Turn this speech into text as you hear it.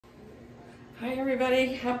Hi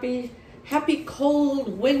everybody, happy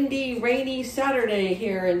cold, windy, rainy Saturday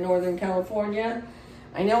here in Northern California.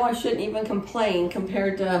 I know I shouldn't even complain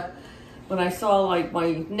compared to when I saw like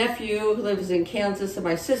my nephew who lives in Kansas and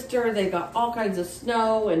my sister, they got all kinds of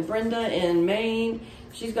snow, and Brenda in Maine,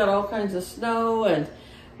 she's got all kinds of snow, and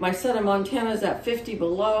my son in Montana is at 50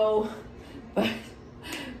 below, but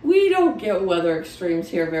we don't get weather extremes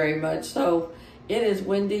here very much. So it is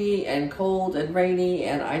windy and cold and rainy,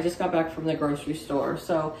 and I just got back from the grocery store.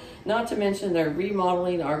 So not to mention they're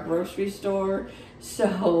remodeling our grocery store.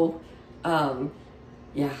 So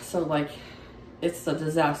yeah, so like it's a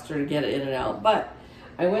disaster to get in and out. But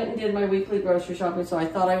I went and did my weekly grocery shopping, so I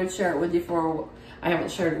thought I would share it with you I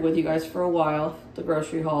haven't shared it with you guys for a while, the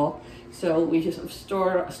grocery haul. So we just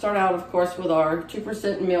start out, of course, with our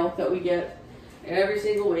 2% milk that we get every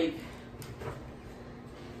single week.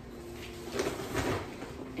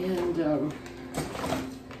 And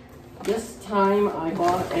this time I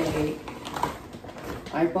bought a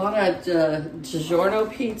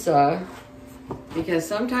DiGiorno pizza because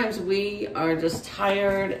sometimes we are just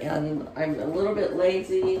tired and I'm a little bit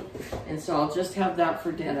lazy, and so I'll just have that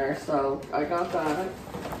for dinner. So I got that.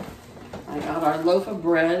 I got our loaf of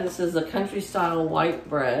bread. This is the country style white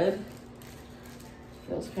bread.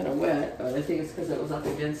 Feels kind of wet, but I think it's because it was up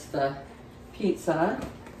against the pizza.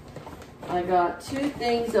 I got 2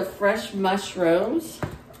 things of fresh mushrooms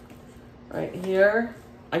right here.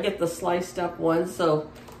 I get the sliced up ones, so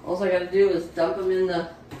all I got to do is dump them in the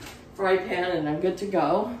fry pan and I'm good to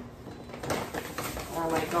go.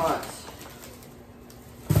 I got,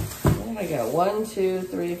 what did I get? 1, 2,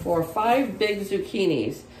 3, 4, 5 big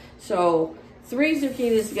zucchinis. So 3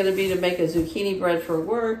 zucchinis is going to be to make a zucchini bread for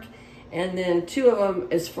work, and then 2 of them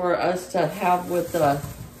is for us to have with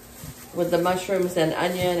the mushrooms and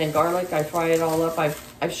onion and garlic. I fry it all up.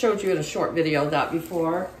 I've showed you in a short video that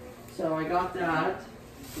before. So I got that.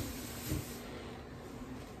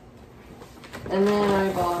 And then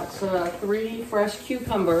I bought 3 fresh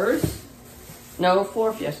cucumbers. No,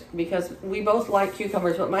 4 fish, because we both like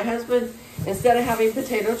cucumbers. But my husband, instead of having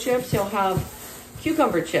potato chips, he'll have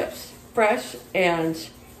cucumber chips, fresh, and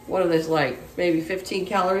what are those like? Maybe 15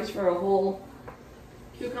 calories for a whole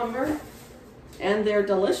cucumber. And they're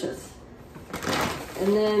delicious.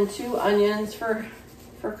 And then 2 onions for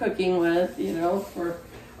cooking with, you know, for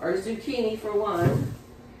our zucchini for one.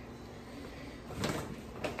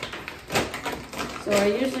 So I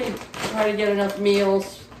usually try to get enough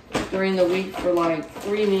meals during the week for like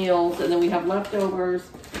 3 meals, and then we have leftovers,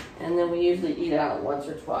 and then we usually eat out once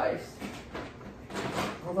or twice.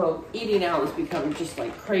 Although eating out has become just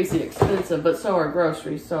like crazy expensive, but so are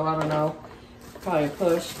groceries, so I don't know, probably a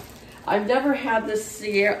push. I've never had this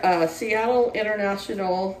Seattle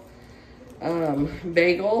International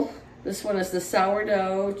bagel. This one is the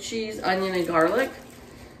sourdough, cheese, onion, and garlic.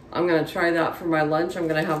 I'm gonna try that for my lunch. I'm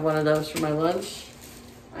gonna have one of those for my lunch.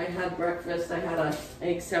 I had breakfast. I had an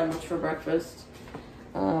egg sandwich for breakfast.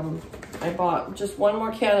 I bought just 1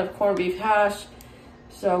 more can of corned beef hash.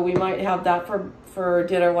 So we might have that for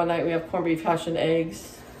dinner one night. We have corned beef hash and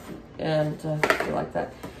eggs, and I like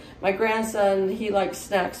that. My grandson, he likes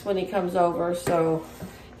snacks when he comes over, so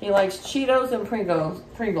he likes Cheetos and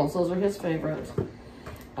Pringles. Those are his favorites.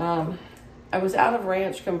 I was out of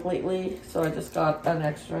ranch completely, so I just got an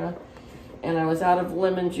extra. And I was out of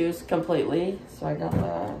lemon juice completely, so I got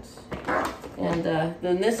that. And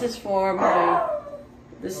then this is for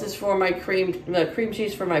my cream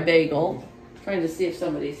cheese for my bagel. I'm trying to see if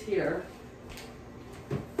somebody's here.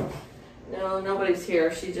 No, nobody's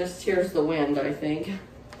here. She just hears the wind, I think.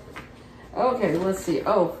 Okay, let's see.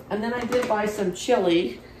 Oh, and then I did buy some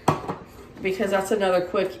chili because that's another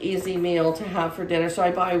quick, easy meal to have for dinner. So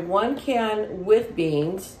I buy 1 can with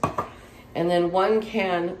beans and then 1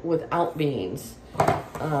 can without beans.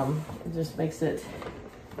 It just makes it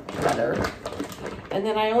better. And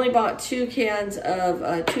then I only bought 2 cans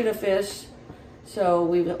of tuna fish. So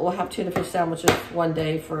we'll have tuna fish sandwiches one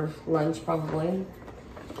day for lunch probably.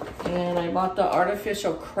 And I bought the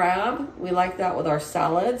artificial crab. We like that with our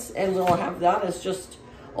salads, and we'll have that as just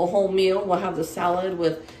a whole meal. We'll have the salad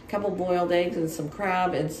with a couple boiled eggs and some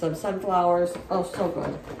crab and some sunflowers. Oh, so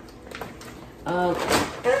good.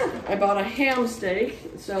 I bought a ham steak.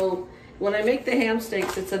 So when I make the ham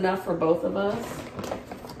steaks, it's enough for both of us.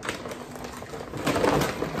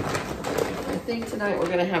 I think tonight we're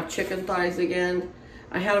gonna have chicken thighs again.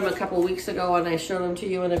 I had them a couple weeks ago and I showed them to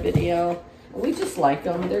you in a video. We just like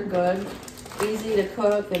them. They're good, easy to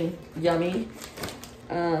cook, and yummy.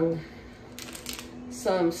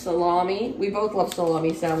 Some salami. We both love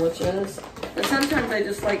salami sandwiches. But sometimes I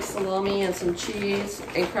just like salami and some cheese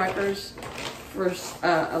and crackers. for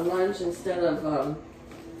a lunch instead of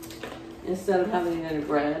having it in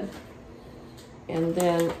bread. And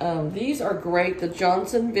then these are great, the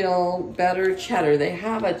Johnsonville Better Cheddar. They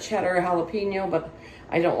have a cheddar jalapeno, but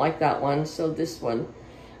I don't like that one. So this one,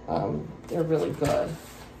 they're really good.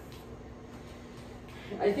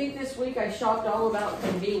 I think this week I shopped all about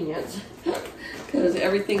convenience because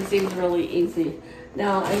everything seems really easy.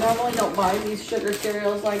 Now, I normally don't buy these sugar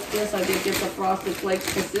cereals like this. I did get the Frosted Flakes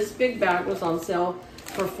because this big bag was on sale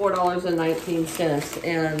for $4.19.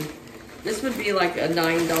 And this would be like a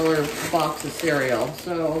 $9 box of cereal.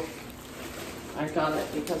 So I got it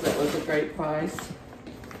because it was a great price.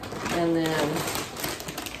 And then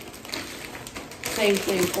same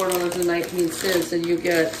thing, $4.19, and you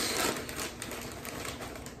get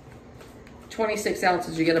 26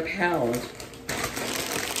 ounces, you get a pound.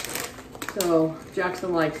 So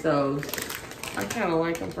Jackson likes those. I kind of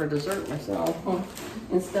like them for dessert myself.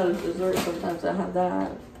 Instead of dessert, sometimes I have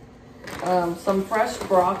that. Some fresh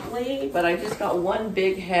broccoli, but I just got one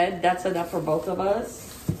big head. That's enough for both of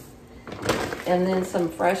us. And then some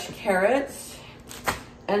fresh carrots.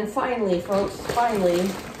 And finally, folks,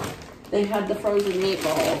 they had the frozen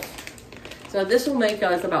meatballs. So this will make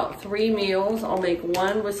us about 3 meals. I'll make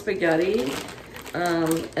one with spaghetti,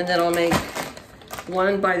 and then I'll make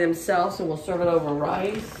one by themselves, and we'll serve it over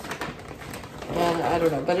rice. And I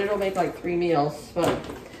don't know, but it'll make like 3 meals. But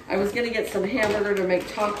I was gonna get some hamburger to make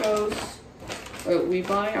tacos, but we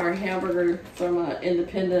buy our hamburger from an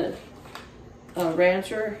independent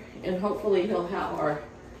rancher, and hopefully he'll have our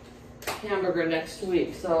hamburger next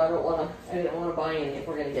week. So I didn't wanna buy any if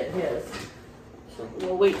we're gonna get his. So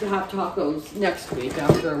we'll wait to have tacos next week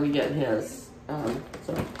after we get his.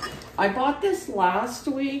 So I bought this last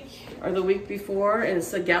week or the week before, and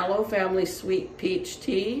it's the Gallo Family Sweet Peach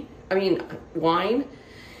wine.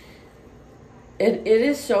 It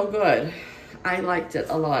is so good. I liked it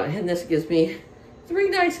a lot, and this gives me 3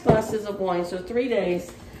 nice glasses of wine, so 3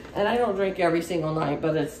 days. And I don't drink every single night,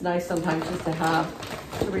 but it's nice sometimes just to have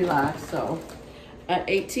to relax. So an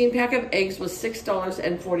 18 pack of eggs was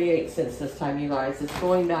 $6.48 this time, you guys. It's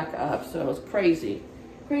going back up, so it's crazy.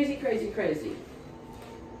 Crazy, crazy, crazy.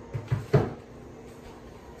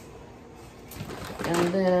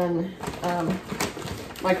 And then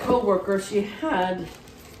my coworker, she had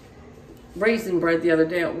raisin bread the other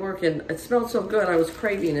day at work, and it smelled so good I was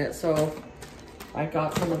craving it, so I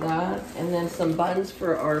got some of that. And then some buns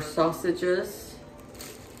for our sausages.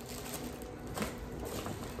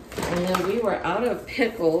 And then we were out of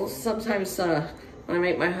pickles. Sometimes when I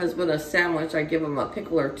make my husband a sandwich, I give him a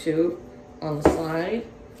pickle or 2 on the side.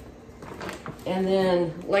 And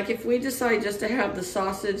then, like, if we decide just to have the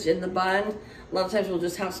sausage in the bun, a lot of times we'll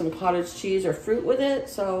just have some cottage cheese or fruit with it.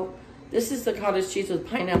 So this is the cottage cheese with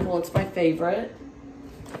pineapple. It's my favorite.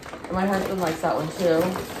 And my husband likes that one too.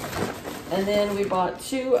 And then we bought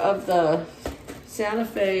 2 of the Santa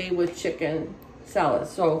Fe with chicken salad.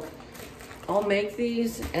 So I'll make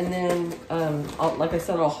these, and then, like I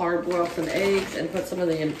said, I'll hard boil some eggs and put some of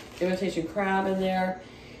the imitation crab in there.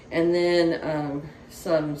 And then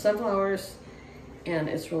some sunflowers, and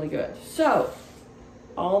it's really good. So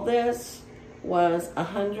all this was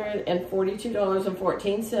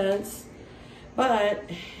 $142.14. But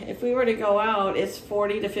if we were to go out, it's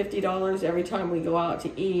 $40 to $50 every time we go out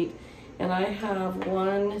to eat. And I have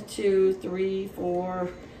 1, 2, 3, 4,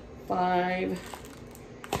 5,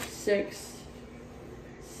 6,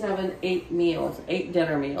 7, 8 meals, 8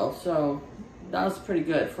 dinner meals. So that was pretty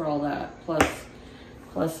good for all that. Plus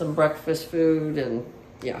some breakfast food, and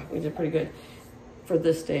yeah, we did pretty good for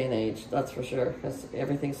this day and age, that's for sure, because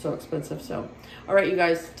everything's so expensive. So all right, you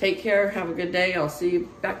guys, take care, have a good day. I'll see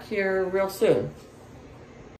you back here real soon.